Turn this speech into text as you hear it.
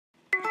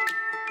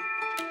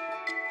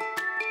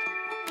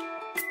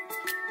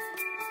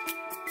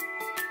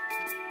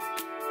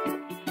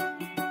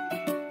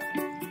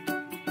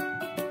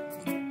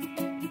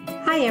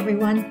Hi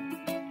everyone.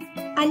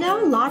 I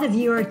know a lot of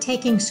you are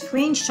taking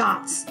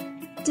screenshots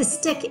to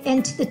stick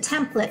into the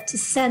template to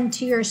send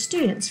to your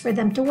students for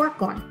them to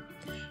work on.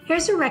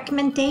 Here's a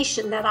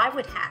recommendation that I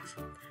would have.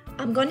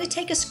 I'm going to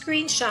take a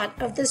screenshot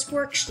of this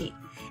worksheet.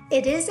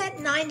 It is at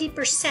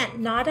 90%,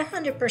 not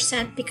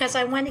 100%, because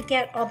I want to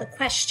get all the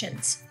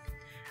questions.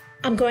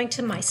 I'm going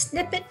to my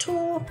snippet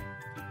tool.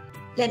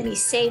 Let me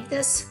save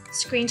this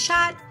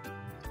screenshot.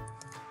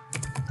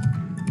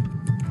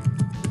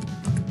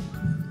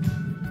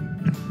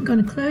 I'm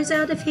going to close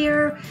out of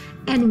here,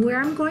 and where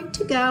I'm going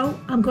to go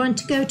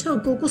to a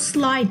Google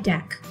slide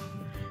deck.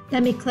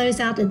 Let me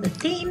close out of the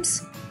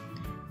themes,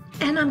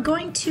 and I'm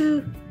going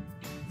to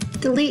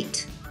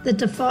delete the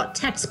default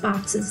text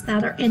boxes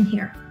that are in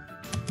here.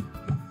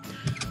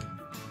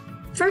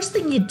 First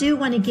thing, you do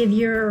want to give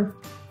your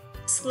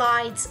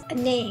slides a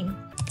name.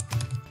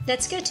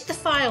 Let's go to the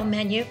File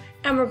menu,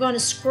 and we're going to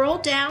scroll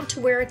down to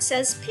where it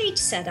says Page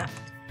Setup.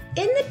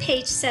 In the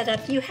Page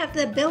Setup, you have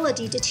the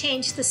ability to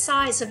change the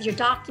size of your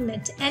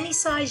document to any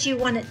size you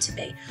want it to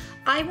be.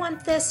 I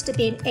want this to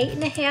be an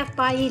 8.5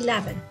 by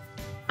 11.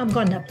 I'm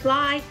going to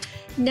apply.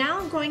 Now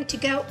I'm going to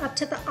go up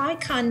to the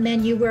icon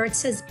menu where it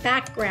says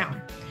Background,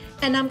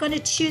 and I'm going to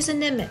choose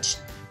an image.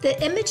 The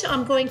image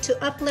I'm going to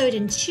upload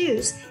and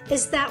choose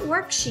is that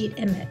worksheet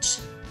image.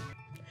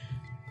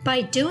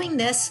 By doing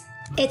this,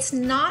 it's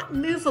not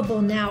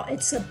movable now.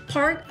 It's a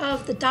part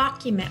of the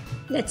document.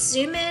 Let's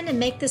zoom in and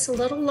make this a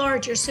little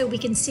larger so we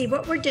can see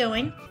what we're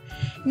doing.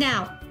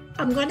 Now,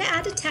 I'm going to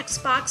add a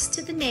text box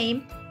to the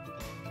name.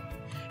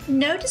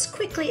 Notice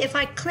quickly if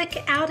I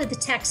click out of the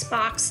text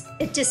box,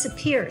 it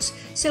disappears.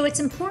 So it's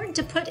important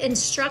to put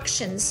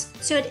instructions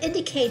so it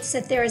indicates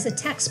that there is a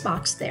text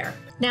box there.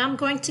 Now I'm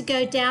going to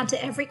go down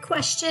to every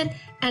question,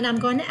 and I'm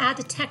going to add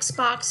a text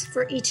box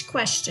for each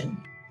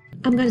question.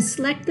 I'm going to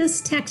select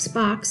this text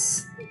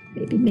box,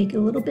 maybe make it a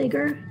little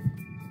bigger,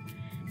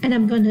 and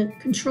I'm going to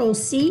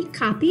Control-C,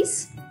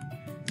 copies,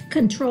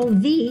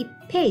 Control-V,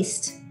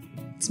 paste.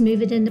 Let's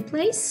move it into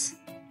place,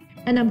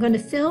 and I'm going to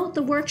fill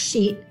the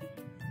worksheet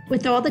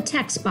with all the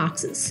text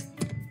boxes.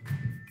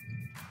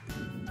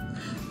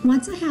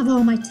 Once I have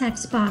all my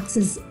text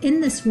boxes in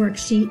this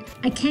worksheet,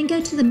 I can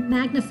go to the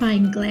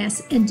magnifying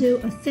glass and do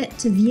a fit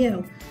to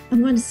view.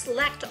 I'm going to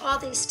select all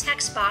these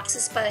text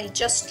boxes by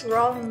just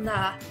drawing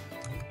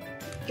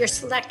your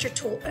selector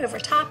tool over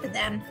top of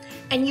them,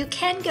 and you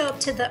can go up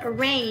to the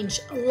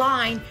Arrange,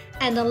 Align,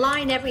 and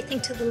align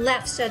everything to the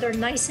left so they're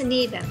nice and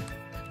even.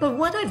 But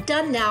what I've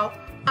done now,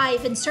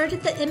 I've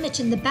inserted the image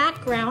in the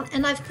background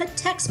and I've put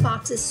text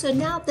boxes, so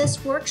now this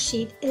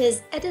worksheet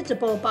is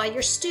editable by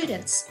your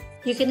students.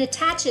 You can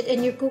attach it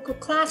in your Google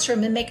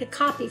Classroom and make a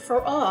copy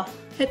for all.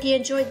 Hope you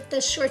enjoyed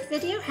this short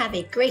video. Have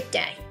a great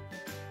day.